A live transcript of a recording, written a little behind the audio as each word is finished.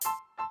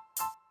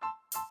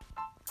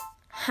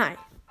Hi,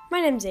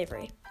 my name's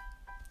Avery,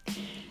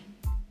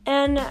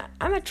 and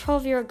I'm a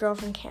 12-year-old girl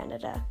from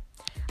Canada.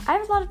 I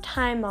have a lot of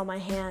time on my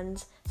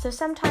hands, so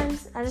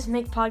sometimes I just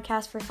make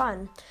podcasts for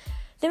fun.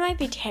 They might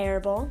be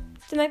terrible,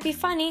 they might be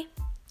funny,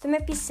 they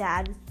might be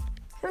sad.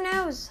 Who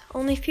knows?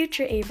 Only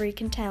future Avery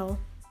can tell.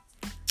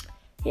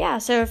 Yeah,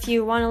 so if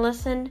you want to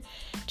listen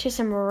to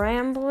some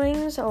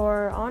ramblings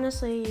or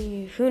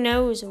honestly, who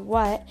knows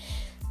what,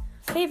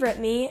 favorite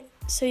me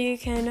so you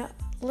can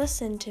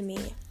listen to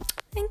me.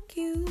 Thank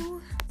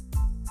you.